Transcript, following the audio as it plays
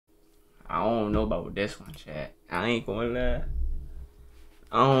don't know about this one, chat. I ain't gonna lie.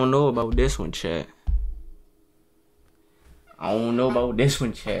 I don't know about this one, chat. I don't know about this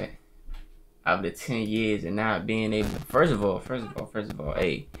one, chat. After 10 years and not being able to, first of all,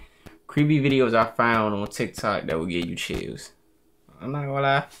 hey, creepy videos I found on TikTok that will give you chills. I'm not gonna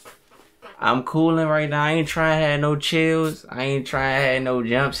lie. I'm cooling right now. I ain't trying to have no chills. I ain't trying to have no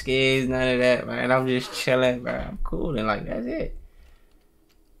jump scares, none of that, man. I'm just chilling, bro. I'm cooling, like, that's it.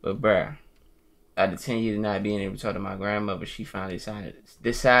 But, bro, after 10 years of not being able to talk to my grandmother, she finally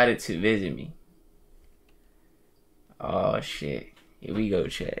decided to visit me. Oh, shit. Here we go,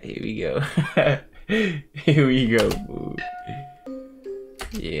 chat. Here we go. Here we go, boo.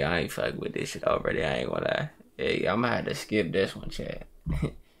 Yeah, I ain't fucking with this shit already. I ain't gonna lie. Hey, I'm gonna have to skip this one, chat.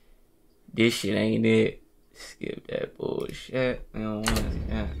 This shit ain't it. Skip that bullshit. I don't want to see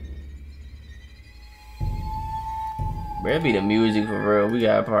that. Bro, it be the music for real. We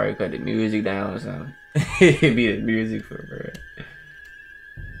gotta probably cut the music down or something. It be the music for real.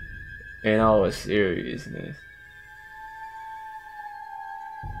 In all seriousness.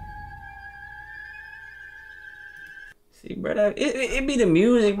 See, bro, it be the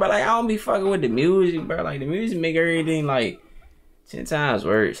music, but like I don't be fucking with the music, bro. Like the music make everything like 10 times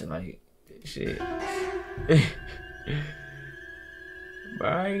worse. Like shit. Bro,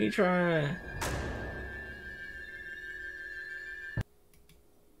 I ain't trying.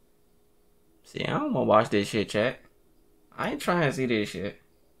 See, I don't wanna watch this shit, chat. I ain't trying to see this shit.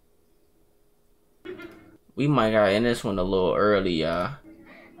 We might got in this one a little early, y'all.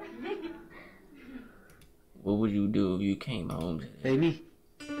 What would you do if you came home today? Baby.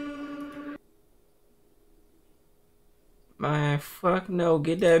 Man, fuck no.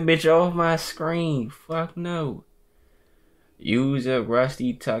 Get that bitch off my screen. Fuck no. User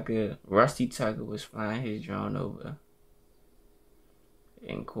Rusty Tucker. Rusty Tucker was flying his drone over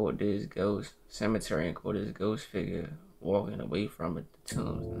and caught this ghost cemetery and caught this ghost figure walking away from it, the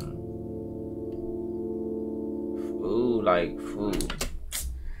tombstone. Fool, like fool.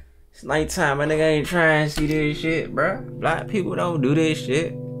 It's nighttime, my nigga ain't trying to see this shit, bruh. Black people don't do this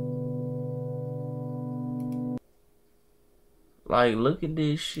shit. Like, look at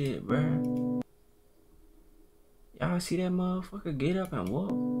this shit, bruh. Y'all see that motherfucker get up and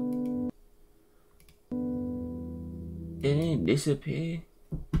walk? It didn't disappear.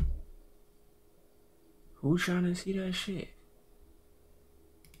 Who trying to see that shit?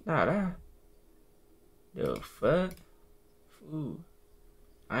 Nah, that. The fuck? Fool.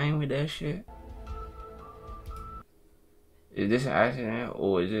 I ain't with that shit. Is this an accident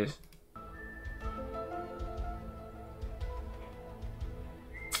or is this?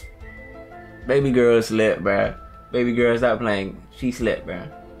 Baby girl slept, bruh. Baby girl, stop playing. She slept,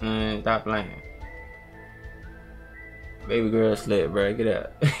 bruh. Stop playing. Baby girl slept, bruh. Get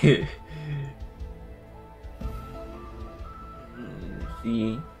up.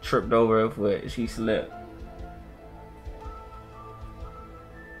 She tripped over her foot. She slept.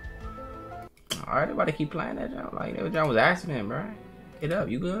 Alright, everybody keep playing that jump. Like, that jump was accident, bro. Get up,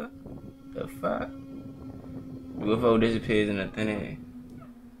 you good? The fuck? UFO disappears in the thin air.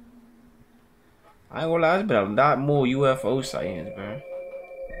 I ain't gonna lie, there's been a lot more UFO sightings, bro.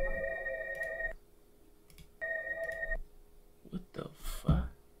 What the fuck?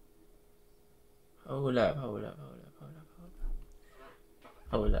 Hold up.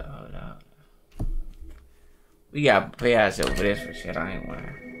 We gotta prepare ourselves for this for shit. I ain't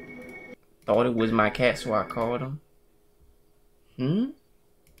lying. Thought it was my cat, so I called him.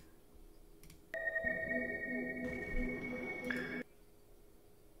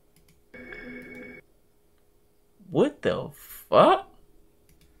 What the fuck?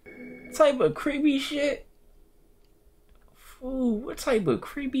 Type of creepy shit? Fool, what type of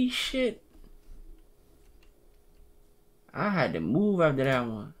creepy shit? I had to move after that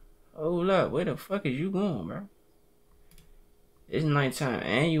one. Hold up, where the fuck is you going, bro? It's nighttime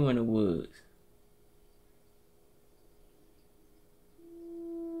and you in the woods.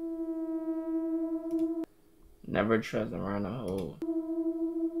 Never trust around the hole.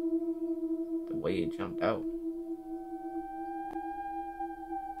 The way it jumped out.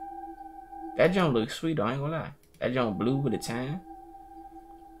 That jump looks sweet though, I ain't gonna lie. That jump blue with the tan.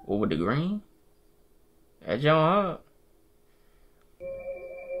 Or with the green. That jump hard.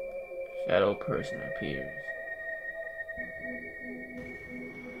 Shadow person appears.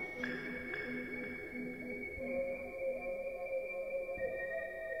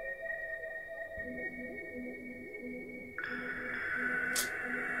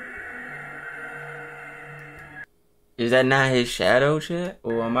 Is that not his shadow, chat?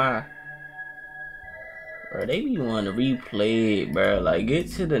 Or am I? Or bro. They be wanting to replay it, bro. Like,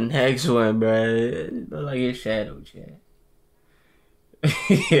 get to the next one, bro. It look like it's shadow chat.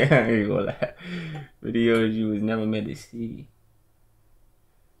 Yeah, I ain't gonna lie. Videos you was never meant to see.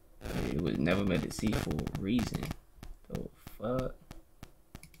 It was never meant to see for a reason. The fuck?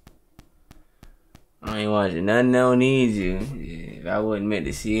 I ain't watching nothing that don't need you. Yeah, if I wasn't meant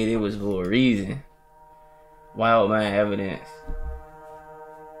to see it, it was for a reason. Wild man evidence.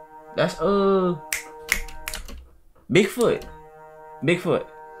 That's Bigfoot. Bigfoot.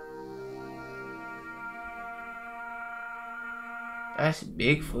 That's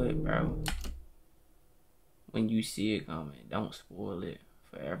Bigfoot, bro. When you see it coming, don't spoil it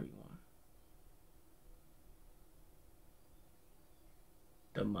for everyone.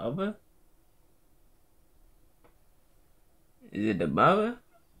 The mother? Is it the mother?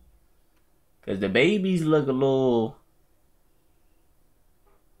 Cause the babies look a little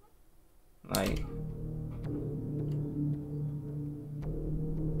like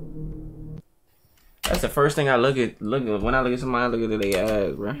that's the first thing I look at when I look at somebody. I look at their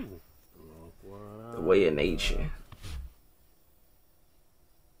eyes, bro. The way of nature.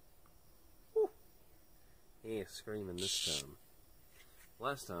 He ain't screaming this time.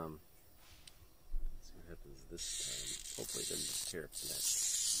 Last time. Let's see what happens this time. Hopefully it doesn't tear up the neck.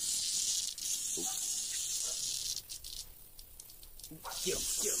 Get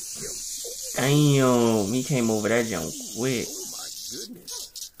him. Damn, he came over that jump quick. Oh my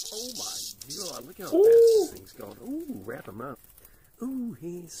goodness. Oh my god, look how fast this thing's going. Ooh, wrap him up. Ooh,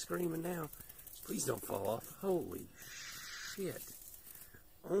 he's screaming now. Please don't fall off. Holy shit.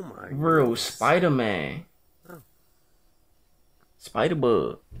 Oh my god. Real Spider-Man. Oh.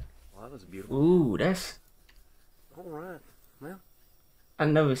 Spider-Bug. Well, that was beautiful. Ooh, that's... Alright, well. I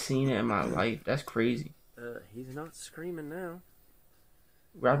never seen that in my life. That's crazy. He's not screaming now.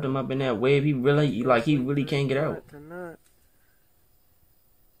 Wrapped him up in that web. He really can't get out. Not.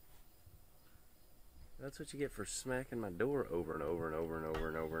 That's what you get for smacking my door over and over and over and over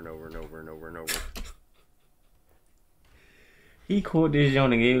and over and over and over and over and over. He caught this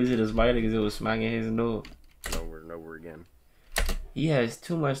joint and gave it to the spider because it was smacking his door. Over and over again. He has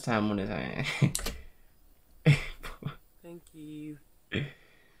too much time on his hand. Thank you.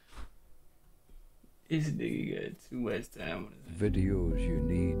 This nigga got too much time on his hand. Videos you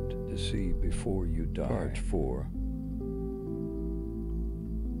need to see before you die. Part 4.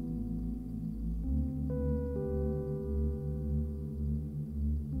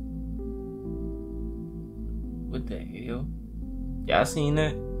 What the hell? Y'all seen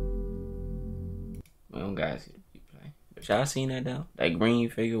that? We don't gotta see the replay. But y'all seen that though? That green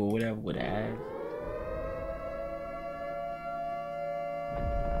figure or whatever with the eyes?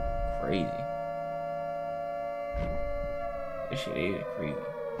 Crazy. This shit is creepy.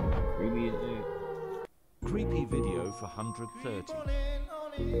 Creepy as hell. Creepy video for 130.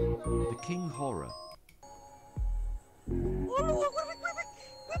 The King Horror.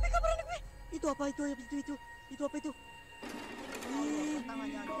 Itu apa itu? Itu apa itu?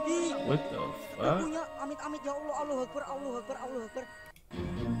 What the fuck? Punya amit-amit ya Allah, Allahu Akbar, Allahu Akbar, Allahu Akbar.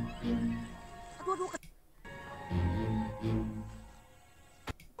 Aduh.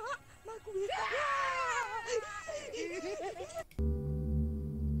 Pak, maku.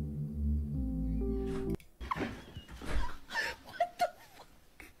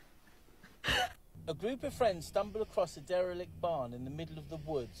 A group of friends stumble across a derelict barn in the middle of the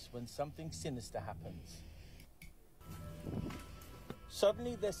woods when something sinister happens.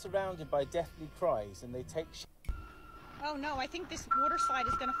 Suddenly, they're surrounded by deathly cries and they take Oh no, I think this water slide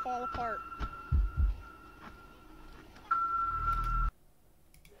is going to fall apart.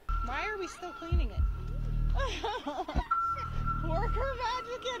 Why are we still cleaning it? Worker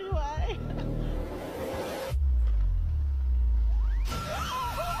magic anyway.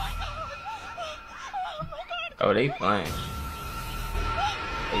 Oh, they playing.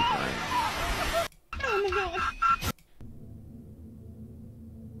 They playing. Oh my god.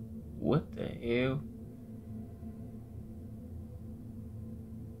 What the hell?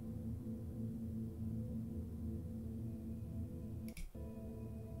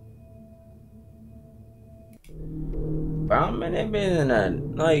 Bro, man, that bitch in a,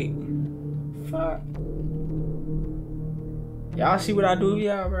 like, fuck. Y'all see what I do,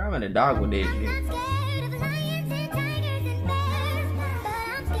 y'all, bro? I'm in the dog with this shit.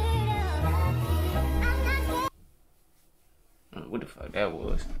 What the fuck that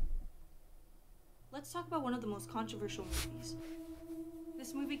was? Let's talk about one of the most controversial movies.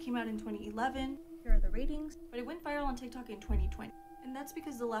 This movie came out in 2011. Here are the ratings, but it went viral on TikTok in 2020. And that's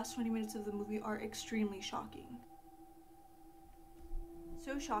because the last 20 minutes of the movie are extremely shocking.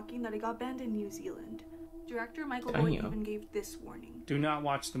 So shocking that it got banned in New Zealand. Director Michael Boyd Damn. even gave this warning. Do not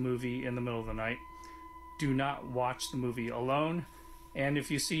watch the movie in the middle of the night. Do not watch the movie alone. And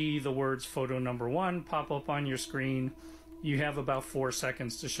if you see the words photo number 1 pop up on your screen, you have about 4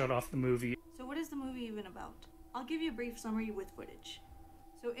 seconds to shut off the movie. So what is the movie even about? I'll give you a brief summary with footage.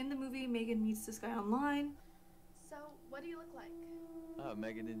 So in the movie, Megan meets this guy online. So, what do you look like?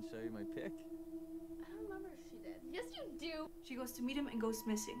 Megan didn't show you my pic? I don't remember if she did. Yes, you do! She goes to meet him and goes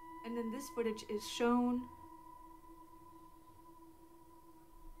missing. And then this footage is shown.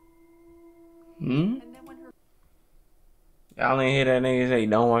 And then when her... Y'all ain't hear that nigga say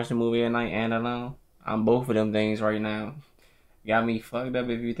don't watch the movie at night and alone? I'm both of them things right now. Got me fucked up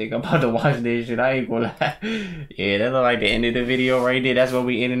if you think I'm about to watch this shit. I ain't gonna lie. Yeah, that look like the end of the video right there. That's what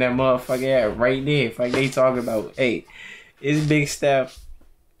we ending that motherfucker at right there. Fuck they talking about. Hey, it's Big Steph.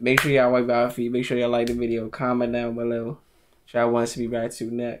 Make sure y'all wipe out feet. Make sure y'all like the video. Comment down below. Y'all want to be back to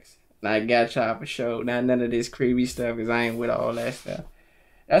next. And I got y'all for sure. Not none of this creepy stuff because I ain't with all that stuff.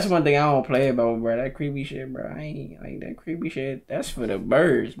 That's one thing I don't play about, bro. That creepy shit, bro. I ain't like that creepy shit. That's for the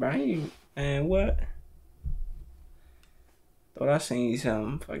birds, bro. I ain't, man, what? Thought I seen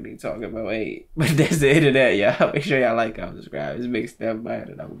something. Fuck they talking about. Hey, but that's the end of that, y'all. Make sure y'all like, comment, subscribe. It's Big Steph, man.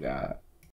 And oh God.